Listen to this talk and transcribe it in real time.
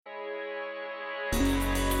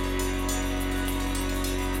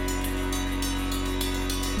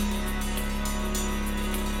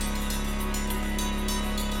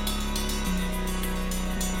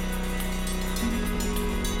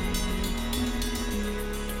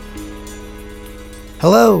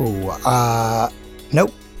Hello.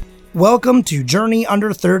 Nope. Welcome to Journey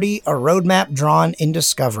Under 30, a roadmap drawn in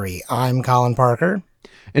discovery. I'm Colin Parker.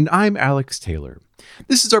 And I'm Alex Taylor.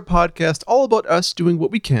 This is our podcast all about us doing what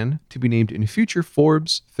we can to be named in future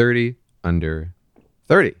Forbes 30 Under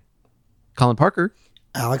 30. Colin Parker.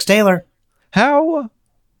 Alex Taylor. How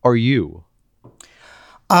are you?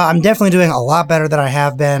 I'm definitely doing a lot better than I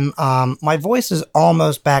have been. My voice is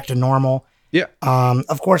almost back to normal. Yeah.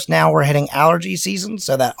 Of course, now we're hitting allergy season,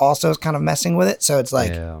 so that also is kind of messing with it. So it's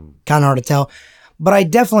like kind of hard to tell. But I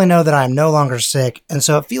definitely know that I'm no longer sick. And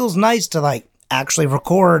so it feels nice to actually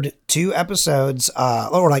record 2 episodes,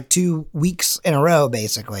 or 2 weeks in a row,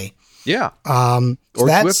 basically. Yeah. So or 2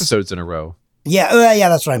 episodes in a row. Yeah. Yeah,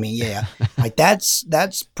 that's what I mean. Yeah.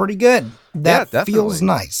 That's pretty good. That feels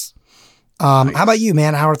nice. Nice. How about you,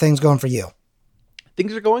 man? How are things going for you?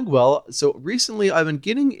 Things are going well. So recently I've been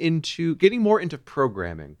getting more into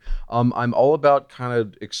programming. I'm all about kind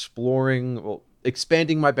of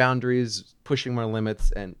expanding my boundaries, pushing my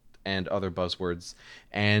limits and other buzzwords.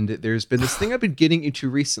 And there's been this thing I've been getting into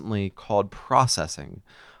recently called processing.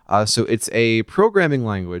 So it's a programming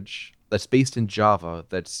language that's based in Java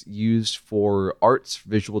that's used for arts,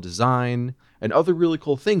 visual design, and other really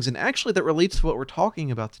cool things. And actually that relates to what we're talking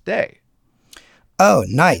about today. Oh,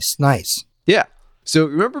 nice. Yeah. So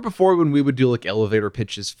remember before when we would do elevator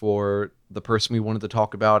pitches for the person we wanted to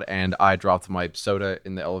talk about, and I dropped my soda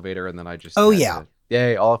in the elevator and then I just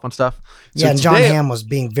yay, all that fun stuff. So and John Hamm was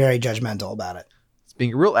being very judgmental about it. It's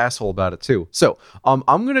being a real asshole about it too. So I'm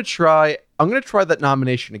gonna try that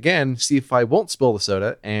nomination again, see if I won't spill the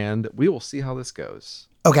soda, and we will see how this goes.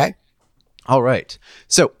 Okay. All right.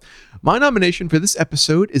 So my nomination for this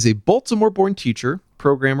episode is a Baltimore-born teacher,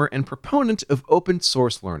 programmer, and proponent of open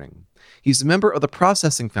source learning. He's a member of the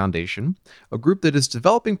Processing Foundation, a group that is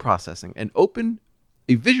developing processing,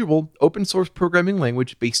 a visual open source programming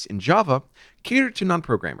language based in Java, catered to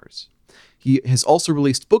non-programmers. He has also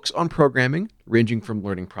released books on programming, ranging from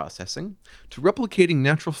learning processing to replicating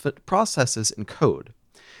natural processes in code.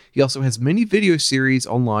 He also has many video series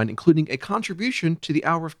online, including a contribution to the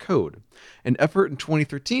Hour of Code, an effort in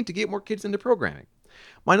 2013 to get more kids into programming.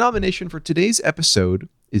 My nomination for today's episode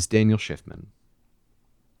is Daniel Shiffman.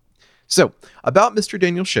 So, about Mr.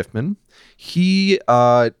 Daniel Shiffman, he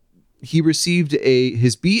received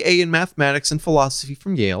his BA in Mathematics and Philosophy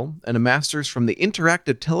from Yale and a Master's from the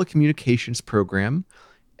Interactive Telecommunications Program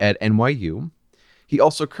at NYU. He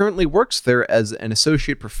also currently works there as an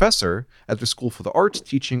associate professor at the School for the Arts,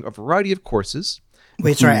 teaching a variety of courses.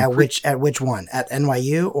 Wait, sorry, at which one? At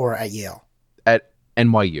NYU or at Yale? At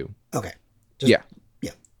NYU. Okay.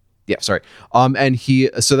 Yeah, sorry. And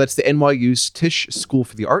so that's the NYU's Tisch School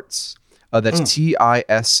for the Arts. That's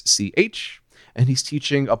TISCH. And he's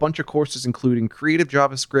teaching a bunch of courses, including creative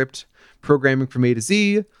JavaScript, programming from A to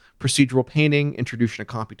Z, procedural painting, introduction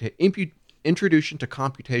to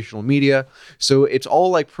computational media. So it's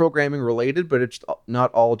all programming related, but it's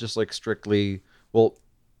not all just strictly,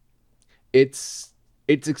 it's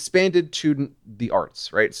expanded to the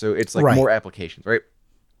arts, right? So it's more applications, right?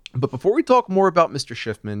 But before we talk more about Mr.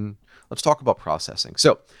 Shiffman, let's talk about processing.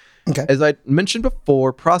 So as I mentioned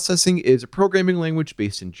before, processing is a programming language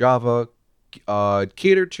based in Java,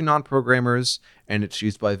 catered to non-programmers, and it's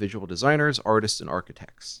used by visual designers, artists, and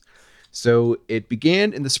architects. So it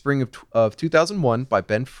began in the spring of 2001 by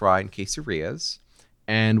Ben Fry and Casey Reyes,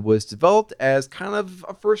 and was developed as kind of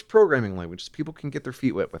a first programming language so people can get their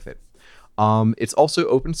feet wet with it. It's also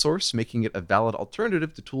open source, making it a valid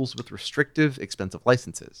alternative to tools with restrictive, expensive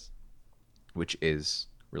licenses, which is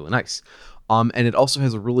really nice. And it also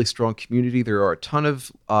has a really strong community. There are a ton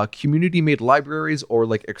of community-made libraries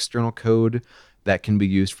or external code that can be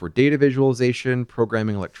used for data visualization,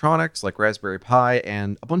 programming electronics like Raspberry Pi,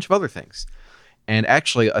 and a bunch of other things. And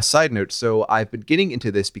actually, a side note, so I've been getting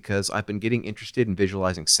into this because I've been getting interested in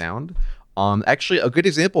visualizing sound. Actually, a good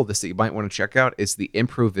example of this that you might want to check out is the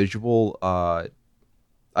ImproVisual,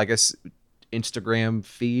 Instagram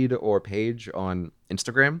feed or page on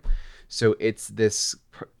Instagram. So it's this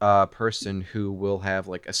person who will have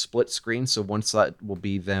a split screen. So one side will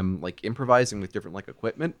be them improvising with different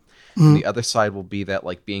equipment. Mm-hmm. And the other side will be that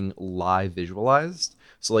being live visualized.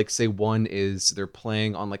 So say one is they're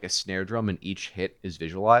playing on a snare drum and each hit is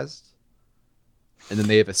visualized. And then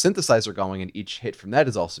they have a synthesizer going and each hit from that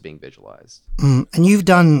is also being visualized. And you've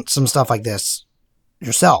done some stuff like this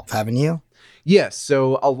yourself, haven't you? Yes.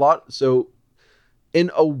 So a lot. So in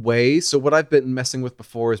a way, so what I've been messing with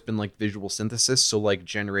before has been visual synthesis. So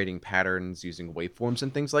generating patterns using waveforms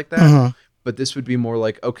and things like that. Mm-hmm. But this would be more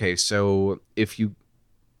okay, so if you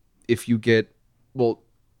get,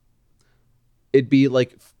 it'd be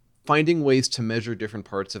finding ways to measure different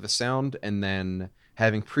parts of a sound and then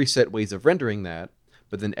having preset ways of rendering that.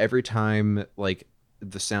 But then every time like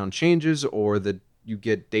the sound changes or you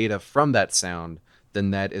get data from that sound,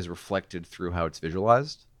 then that is reflected through how it's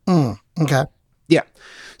visualized. Okay. Yeah.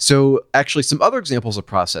 So actually some other examples of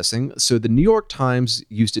processing. So the New York Times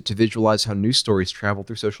used it to visualize how news stories travel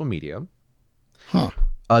through social media.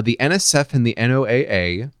 The NSF and the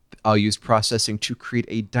NOAA used processing to create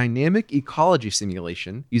a dynamic ecology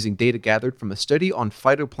simulation using data gathered from a study on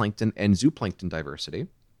phytoplankton and zooplankton diversity.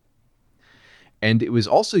 And it was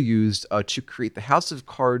also used to create the House of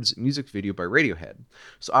Cards music video by Radiohead.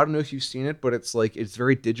 So I don't know if you've seen it, but it's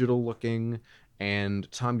very digital looking, and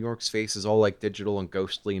Thom Yorke's face is all like digital and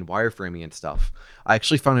ghostly and wireframey and stuff. I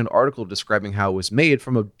actually found an article describing how it was made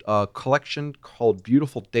from a collection called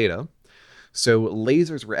Beautiful Data. So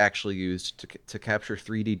lasers were actually used to capture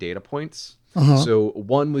 3D data points. So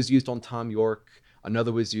one was used on Thom Yorke,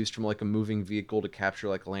 another was used from like a moving vehicle to capture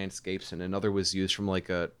like landscapes, and another was used from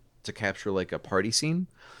to capture like a party scene.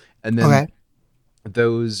 And then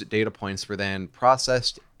those data points were then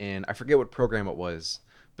processed in, I forget what program it was,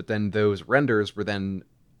 but then those renders were then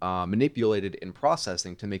manipulated in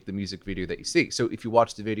processing to make the music video that you see. So if you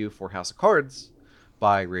watch the video for House of Cards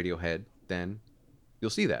by Radiohead, then you'll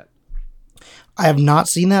see that. I have not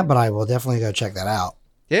seen that, but I will definitely go check that out.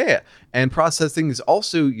 Yeah, and processing is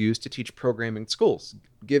also used to teach programming in schools.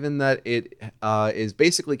 Given that it is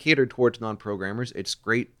basically catered towards non-programmers, it's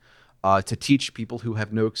great to teach people who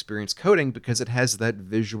have no experience coding because it has that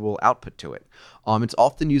visual output to it. It's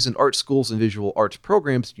often used in art schools and visual arts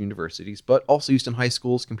programs at universities, but also used in high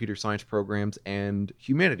schools, computer science programs, and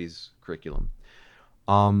humanities curriculum.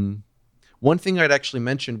 One thing I'd actually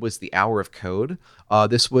mentioned was the Hour of Code.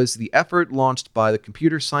 This was the effort launched by the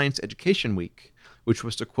Computer Science Education Week, which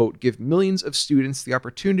was to, quote, give millions of students the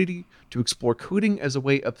opportunity to explore coding as a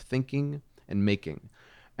way of thinking and making.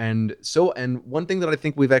 And one thing that I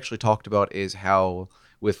think we've actually talked about is how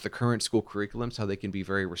with the current school curriculums, how they can be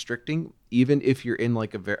very restricting, even if you're in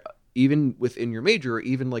even within your major, or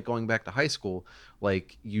even like going back to high school,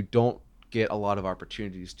 like you don't get a lot of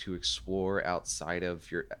opportunities to explore outside of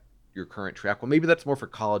your current track. Well, maybe that's more for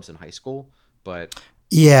college than high school, but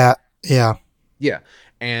yeah.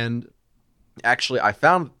 And actually I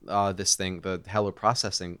found this thing, the Hello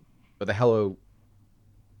Processing, or the Hello,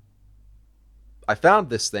 I found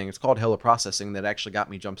this thing, it's called Hello Processing, that actually got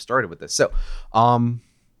me jump started with this. So, I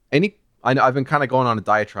know I've been kind of going on a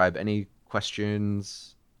diatribe. Any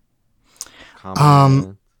questions?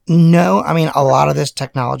 Comments? No, I mean, a lot of this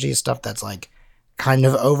technology is stuff that's like kind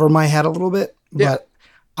of over my head a little bit, but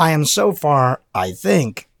I am so far, I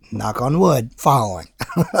think, knock on wood, following.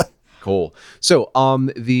 Cool. So,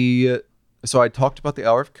 so I talked about the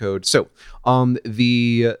Hour of Code. So,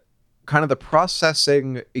 the kind of the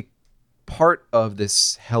processing part of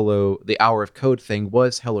this the Hour of Code thing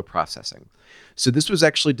was Hello Processing. So this was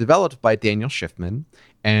actually developed by Daniel Schiffman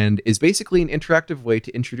and is basically an interactive way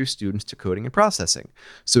to introduce students to coding and processing.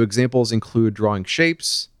 So examples include drawing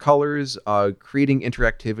shapes, colors, creating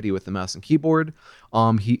interactivity with the mouse and keyboard.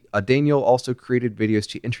 Daniel also created videos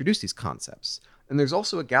to introduce these concepts. And there's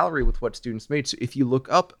also a gallery with what students made. So if you look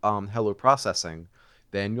up Hello Processing,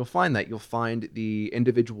 then you'll find that. You'll find the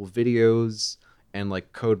individual videos and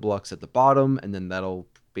like code blocks at the bottom, and then that'll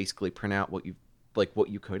basically print out what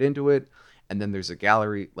you code into it. And then there's a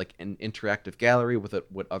gallery, like an interactive gallery with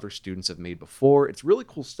what other students have made before. It's really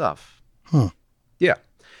cool stuff. Yeah.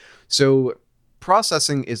 So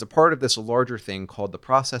processing is a part of this larger thing called the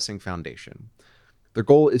Processing Foundation. Their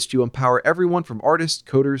goal is to empower everyone from artists,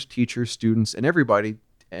 coders, teachers, students, and everybody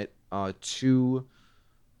let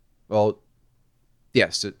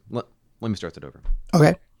me start that over.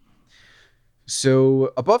 Okay.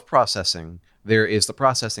 So above processing, there is the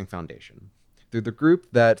Processing Foundation. They're the group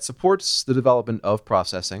that supports the development of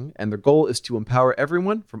processing, and their goal is to empower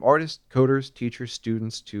everyone from artists, coders, teachers,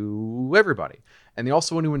 students, to everybody. And they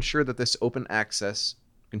also want to ensure that this open access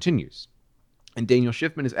continues. And Daniel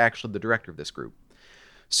Schiffman is actually the director of this group.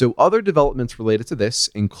 So other developments related to this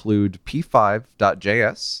include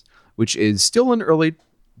P5.js, which is still in early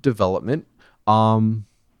development.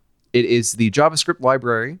 It is the JavaScript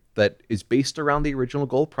library that is based around the original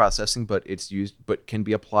goal of processing, but can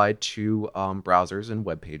be applied to browsers and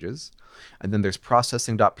web pages. And then there's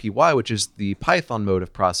processing.py, which is the Python mode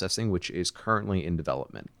of processing, which is currently in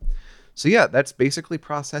development. So yeah, that's basically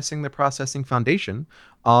the Processing Foundation.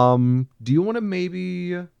 Do you want to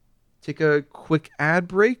maybe take a quick ad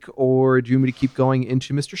break, or do you want me to keep going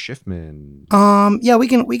into Mr. Schiffman? Yeah, we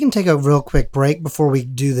can take a real quick break before we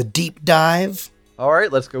do the deep dive. All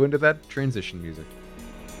right, let's go into that transition music.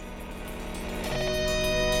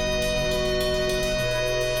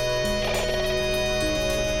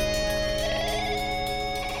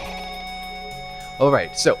 All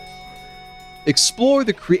right, so explore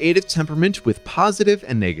the creative temperament with positive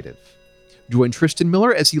and negative. Join Tristan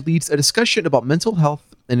Miller as he leads a discussion about mental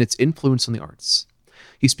health and its influence on the arts.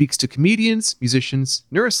 He speaks to comedians, musicians,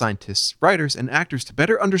 neuroscientists, writers, and actors to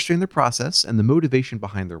better understand their process and the motivation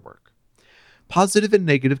behind their work. Positive and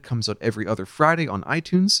Negative comes out every other Friday on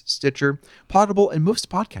iTunes, Stitcher, Podable, and most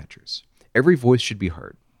podcatchers. Every voice should be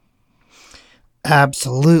heard.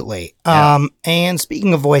 Absolutely. Yeah. And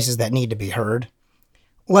speaking of voices that need to be heard,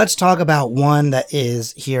 let's talk about one that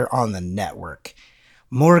is here on the network.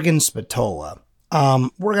 Morgan Spatola.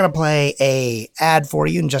 We're going to play a ad for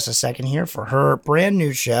you in just a second here for her brand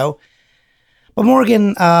new show. But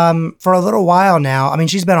Morgan, for a little while now, I mean,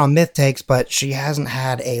 she's been on Myth Takes, but she hasn't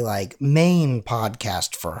had a main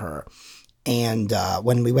podcast for her. And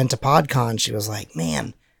when we went to PodCon, she was like,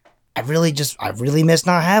 man, I really miss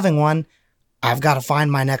not having one. I've got to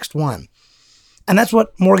find my next one. And that's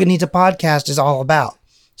what Morgan Needs a Podcast is all about.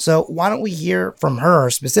 So why don't we hear from her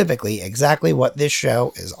specifically exactly what this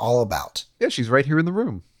show is all about? Yeah, she's right here in the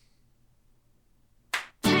room.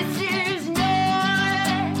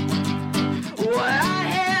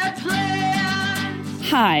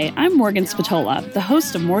 Hi, I'm Morgan Spatola, the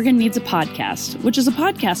host of Morgan Needs a Podcast, which is a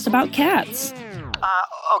podcast about cats.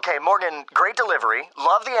 Okay, Morgan, great delivery.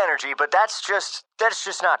 Love the energy, but that's just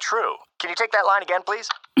not true. Can you take that line again, please?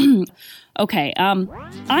 Okay,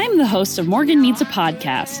 I'm the host of Morgan Needs a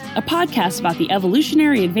podcast about the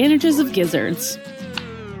evolutionary advantages of gizzards.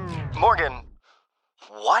 Morgan,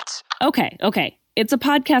 what? Okay. It's a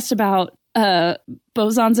podcast about,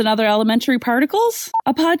 bosons and other elementary particles?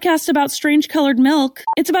 A podcast about strange colored milk.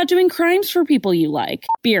 It's about doing crimes for people you like.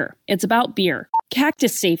 Beer. It's about beer.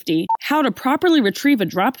 Cactus safety. How to properly retrieve a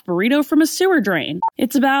dropped burrito from a sewer drain.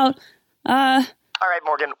 It's about, All right,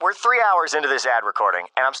 Morgan, we're 3 hours into this ad recording,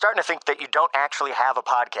 and I'm starting to think that you don't actually have a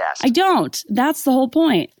podcast. I don't. That's the whole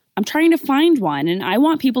point. I'm trying to find one, and I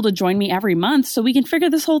want people to join me every month so we can figure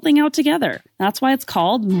this whole thing out together. That's why it's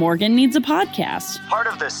called Morgan Needs a Podcast. Part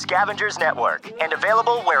of the Scavengers Network, and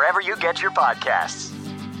available wherever you get your podcasts.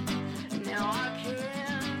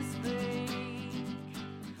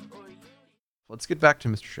 Let's get back to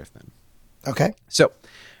Mr. Schiffman. Okay. So,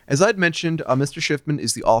 as I'd mentioned, Mr. Schiffman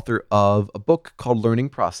is the author of a book called Learning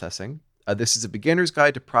Processing. This is a beginner's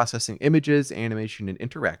guide to processing images, animation, and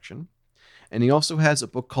interaction. And he also has a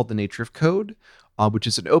book called The Nature of Code, which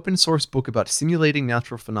is an open source book about simulating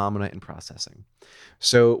natural phenomena in processing.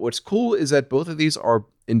 So what's cool is that both of these are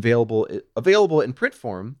available in print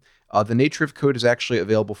form. The Nature of Code is actually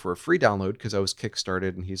available for a free download because I was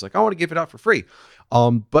kickstarted and he's like, I want to give it out for free.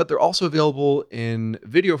 But they're also available in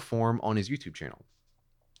video form on his YouTube channel.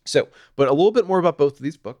 So, but a little bit more about both of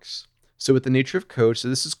these books. So with The Nature of Code, so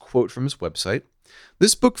this is a quote from his website.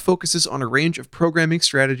 This book focuses on a range of programming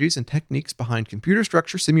strategies and techniques behind computer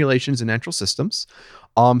structure simulations and natural systems.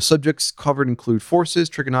 Subjects covered include forces,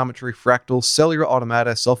 trigonometry, fractals, cellular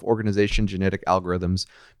automata, self-organization, genetic algorithms,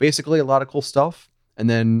 basically a lot of cool stuff. And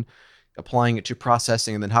then applying it to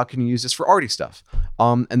processing, and then how can you use this for arty stuff?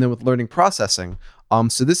 And then with learning processing,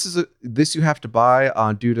 so this you have to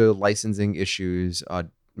buy due to licensing issues.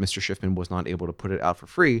 Mr. Schiffman was not able to put it out for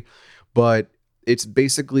free, but it's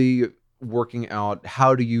basically working out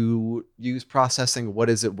how do you use processing, what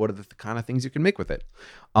is it, what are the kind of things you can make with it.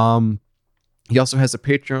 He also has a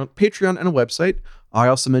Patreon and a website. I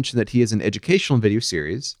also mentioned that he has an educational video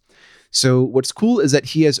series. So what's cool is that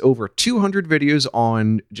he has over 200 videos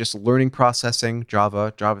on just learning processing,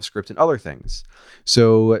 Java, JavaScript, and other things.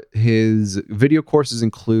 So his video courses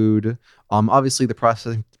include obviously the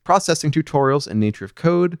processing tutorials and Nature of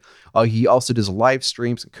Code. He also does live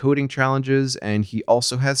streams and coding challenges, and he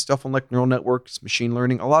also has stuff on like neural networks, machine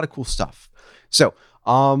learning, a lot of cool stuff. So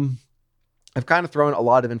I've kind of thrown a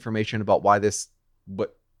lot of information about why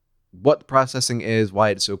what the processing is,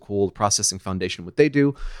 why it's so cool, the Processing Foundation, what they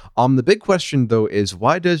do. The big question, though, is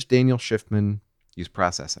why does Daniel Schiffman use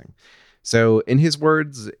processing? So in his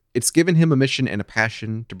words, it's given him a mission and a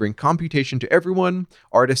passion to bring computation to everyone: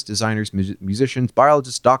 artists, designers, musicians,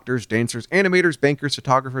 biologists, doctors, dancers, animators, bankers,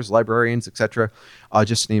 photographers, librarians, etc.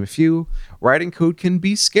 Just to name a few. Writing code can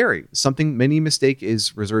be scary. Something many mistake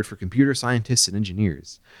is reserved for computer scientists and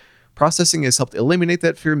engineers. Processing has helped eliminate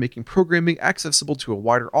that fear, making programming accessible to a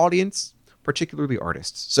wider audience, particularly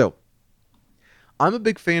artists. So, I'm a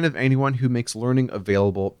big fan of anyone who makes learning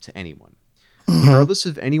available to anyone. Regardless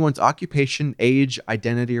of anyone's occupation, age,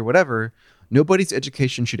 identity, or whatever, nobody's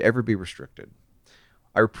education should ever be restricted.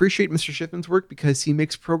 I appreciate Mr. Schiffman's work because he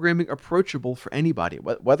makes programming approachable for anybody,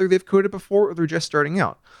 whether they've coded before or they're just starting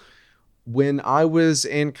out. When I was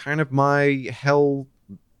in kind of my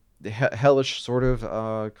hellish sort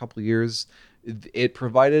of couple years it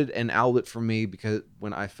provided an outlet for me, because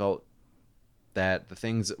when I felt that the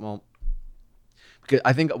things that, well, because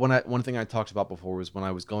I think one thing I talked about before was when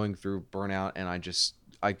I was going through burnout and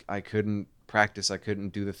I couldn't practice, I couldn't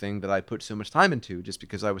do the thing that I put so much time into just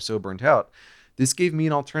because I was so burnt out. This gave me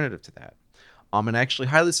an alternative to that. And I actually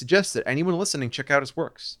highly suggest that anyone listening check out his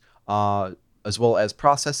works, as well as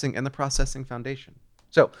Processing and the Processing Foundation.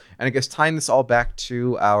 So, and I guess tying this all back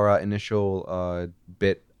to our initial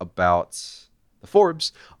bit about the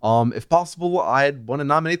Forbes, if possible, I'd want to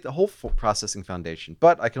nominate the whole Processing Foundation,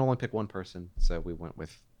 but I can only pick one person, so we went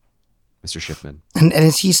with Mr. Schiffman. And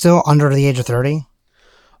is he still under the age of 30?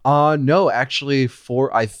 No, actually,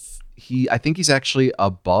 I think he's actually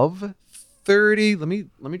above 30. Let me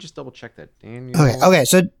just double check that, Daniel. Okay.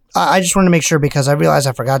 So I just wanted to make sure, because I realized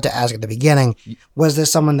I forgot to ask at the beginning. Was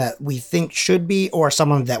this someone that we think should be, or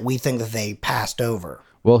someone that we think that they passed over?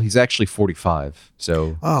 Well, he's actually 45.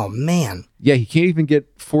 So. Oh man. Yeah, he can't even get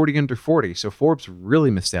 40 under 40. So Forbes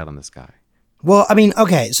really missed out on this guy. Well, I mean,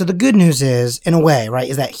 okay. So the good news is, in a way, right,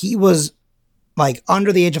 is that he was like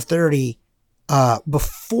under the age of 30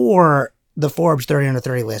 before the Forbes 30 under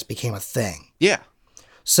 30 list became a thing. Yeah.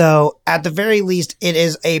 So at the very least, it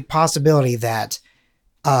is a possibility that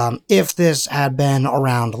if this had been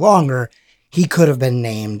around longer, he could have been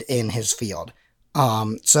named in his field.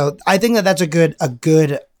 So I think that that's a good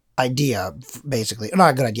idea, basically.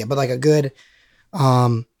 Not a good idea, but like a good,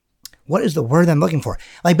 what is the word I'm looking for?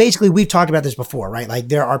 Like, basically, we've talked about this before, right? Like,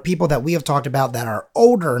 there are people that we have talked about that are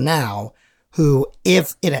older now who,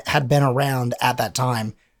 if it had been around at that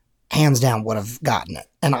time, hands down would have gotten it.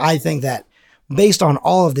 And I think that based on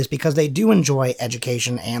all of this, because they do enjoy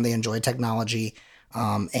education and they enjoy technology,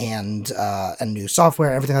 and new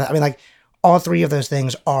software, everything like that. I mean, like, all three of those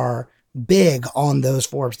things are big on those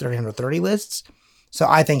Forbes 30 under 30 lists. So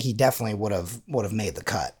I think he definitely would have made the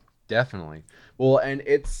cut. Definitely. Well, and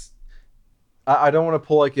I don't want to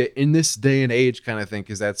pull like a in this day and age kind of thing,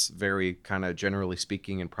 because that's very kind of generally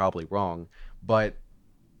speaking and probably wrong. But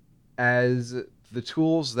as the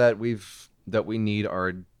tools that we need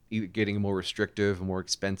are getting more restrictive and more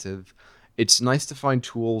expensive, it's nice to find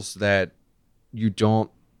tools that you don't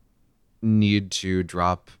need to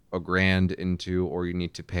drop $1,000 into, or you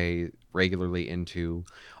need to pay regularly into.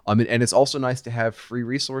 And it's also nice to have free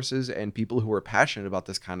resources, and people who are passionate about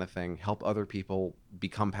this kind of thing help other people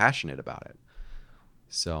become passionate about it.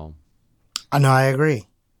 So I know, I agree.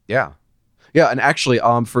 Yeah. And actually,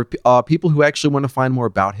 for people who actually want to find more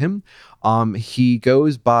about him, he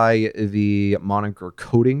goes by the moniker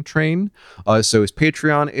Coding Train. So his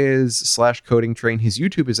Patreon is /Coding Train. His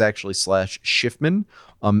YouTube is actually /Schiffman,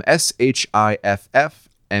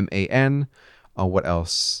 SHIFFMAN. What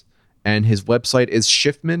else? And his website is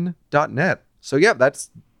schiffman.net. So yeah, that's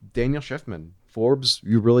Daniel Schiffman. Forbes,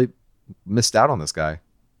 you really missed out on this guy.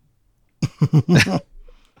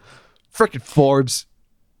 Freaking Forbes.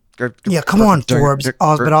 Yeah, come on, Forbes.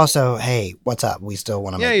 But also, hey, what's up? We still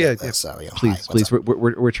want to make this. So, please,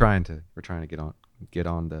 we're trying to get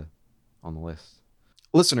on the list.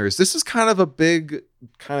 Listeners, this is kind of a big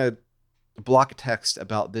kind of block of text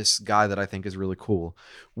about this guy that I think is really cool.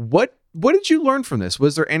 What did you learn from this?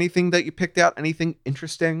 Was there anything that you picked out? Anything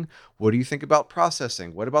interesting? What do you think about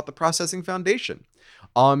processing? What about the Processing Foundation?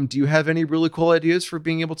 Do you have any really cool ideas for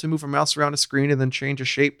being able to move a mouse around a screen and then change a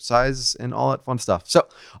shape, size, and all that fun stuff? So,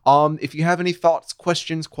 if you have any thoughts,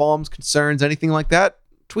 questions, qualms, concerns, anything like that,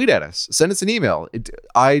 tweet at us. Send us an email.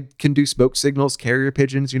 I can do smoke signals, carrier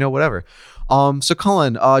pigeons, whatever. So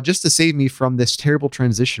Colin, just to save me from this terrible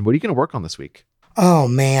transition, what are you going to work on this week? Oh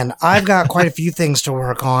man, I've got quite a few things to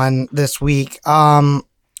work on this week. I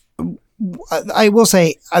will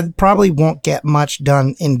say I probably won't get much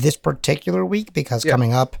done in this particular week, because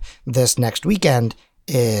coming up this next weekend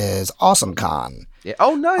is AwesomeCon. Yeah.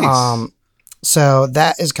 Oh, nice. So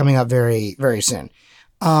that is coming up very, very soon.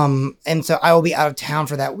 And so I will be out of town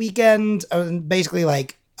for that weekend. Basically,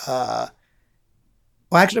 like, well,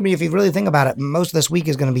 actually, I mean, if you really think about it, most of this week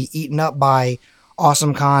is going to be eaten up by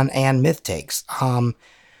AwesomeCon and Myth Takes.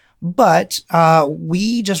 But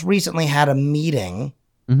we just recently had a meeting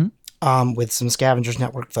with some Scavengers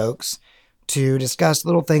Network folks to discuss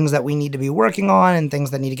little things that we need to be working on and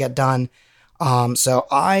things that need to get done. So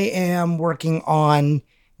I am working on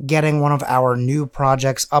getting one of our new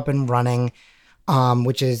projects up and running,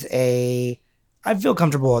 which is I feel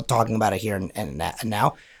comfortable talking about it here and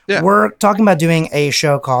now. Yeah. We're talking about doing a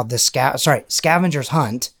show called Scavengers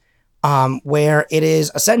Hunt, where it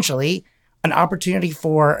is essentially an opportunity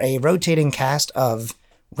for a rotating cast of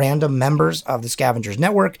random members of the Scavengers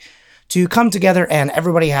Network to come together, and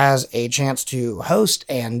everybody has a chance to host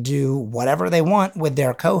and do whatever they want with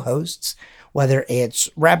their co-hosts whether it's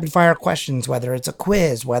rapid fire questions, whether it's a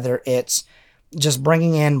quiz, whether it's just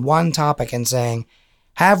bringing in one topic and saying,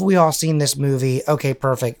 have we all seen this movie? Okay,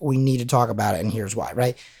 perfect. We need to talk about it, and here's why,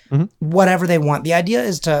 right? Whatever they want. The idea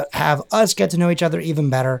is to have us get to know each other even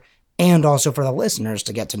better, and also for the listeners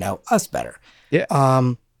to get to know us better. Yeah.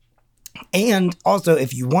 And also,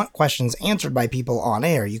 if you want questions answered by people on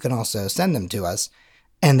air, you can also send them to us,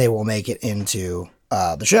 and they will make it into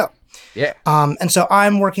the show. Yeah. And so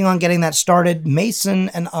I'm working on getting that started. Mason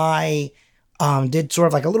and I did sort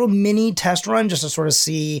of like a little mini test run just to sort of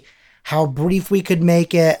see how brief we could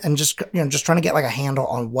make it, and just trying to get like a handle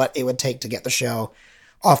on what it would take to get the show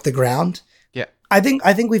off the ground. Yeah. I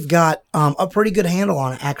think we've got a pretty good handle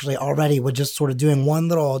on it actually already with just sort of doing one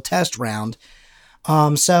little test round.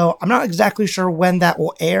 So I'm not exactly sure when that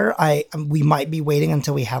will air. We might be waiting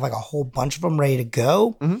until we have like a whole bunch of them ready to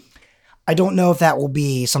go. I don't know if that will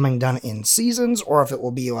be something done in seasons or if it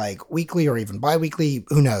will be like weekly or even bi-weekly.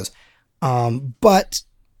 Who knows? But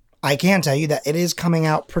I can tell you that it is coming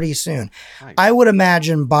out pretty soon. Nice. I would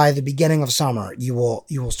imagine by the beginning of summer, you will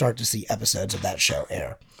start to see episodes of that show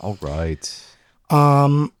air. All right.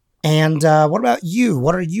 And what about you?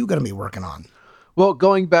 What are you going to be working on? Well,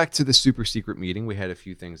 going back to the super secret meeting, we had a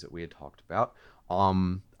few things that we had talked about.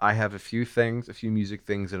 I have a few music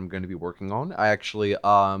things that I'm going to be working on. I actually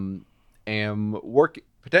am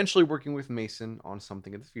potentially working with Mason on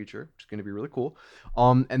something in the future, which is going to be really cool.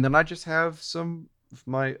 And then I just have some of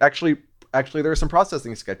my actually there are some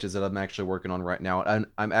processing sketches that I'm actually working on right now, and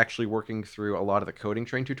I'm actually working through a lot of the Coding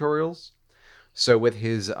Train tutorials. So with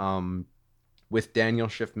his with Daniel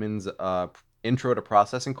Schiffman's intro to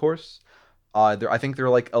processing course, I think there are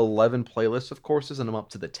like 11 playlists of courses, and I'm up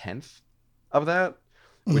to the 10th of that,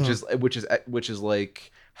 which is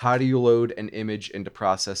like, how do you load an image into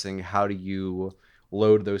processing? How do you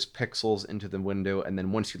load those pixels into the window? And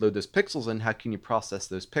then once you load those pixels in, how can you process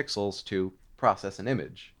those pixels to process an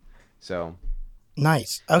image? So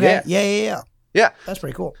nice. Okay. Yeah. That's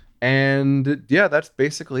pretty cool. And yeah, that's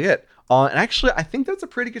basically it. And actually, I think that's a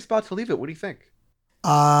pretty good spot to leave it. What do you think?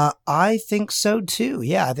 I think so too.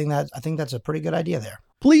 Yeah, I think that's a pretty good idea there.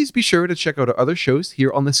 Please be sure to check out our other shows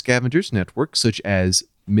here on the Scavengers Network, such as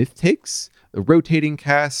Myth Takes, The Rotating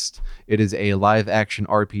Cast. It is a live action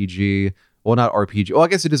RPG. Well, not RPG. Well, I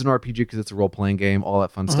guess it is an RPG because it's a role-playing game, all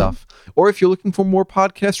that fun stuff. Or if you're looking for more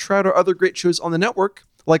podcast trout or other great shows on the network,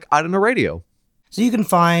 like I Don't Know Radio. So you can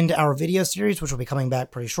find our video series, which will be coming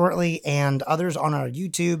back pretty shortly, and others on our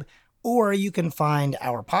YouTube, or you can find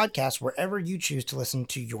our podcast wherever you choose to listen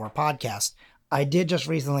to your podcast. I did just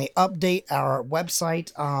recently update our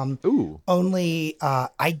website. I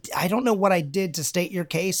don't know what I did to state your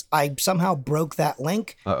case. I somehow broke that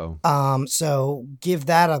link. So give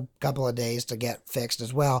that a couple of days to get fixed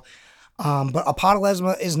as well. But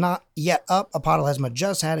Apodolesma is not yet up. Apodolesma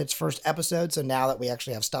just had its first episode, so now that we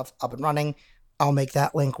actually have stuff up and running, I'll make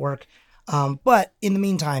that link work. But in the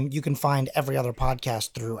meantime, you can find every other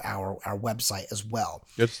podcast through our website as well.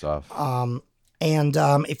 Good stuff. And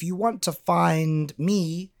if you want to find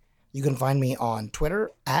me, you can find me on Twitter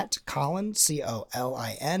at Colin,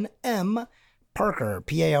 COLINM, Parker,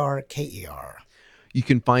 PARKER. You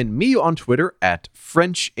can find me on Twitter at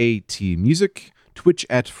FrenchATMusic, Twitch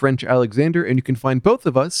at French Alexander, and you can find both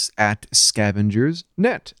of us at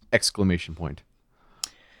ScavengersNet! !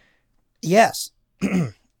 Yes.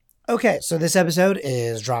 Okay, so this episode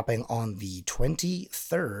is dropping on the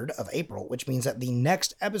 23rd of April, which means that the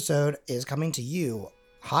next episode is coming to you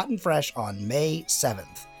hot and fresh on May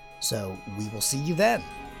 7th. So we will see you then.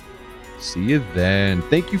 See you then.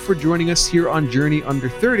 Thank you for joining us here on Journey Under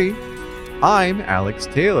 30. I'm Alex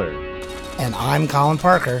Taylor. And I'm Colin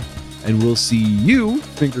Parker. And we'll see you,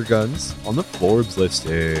 Finger Guns, on the Forbes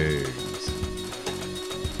listing.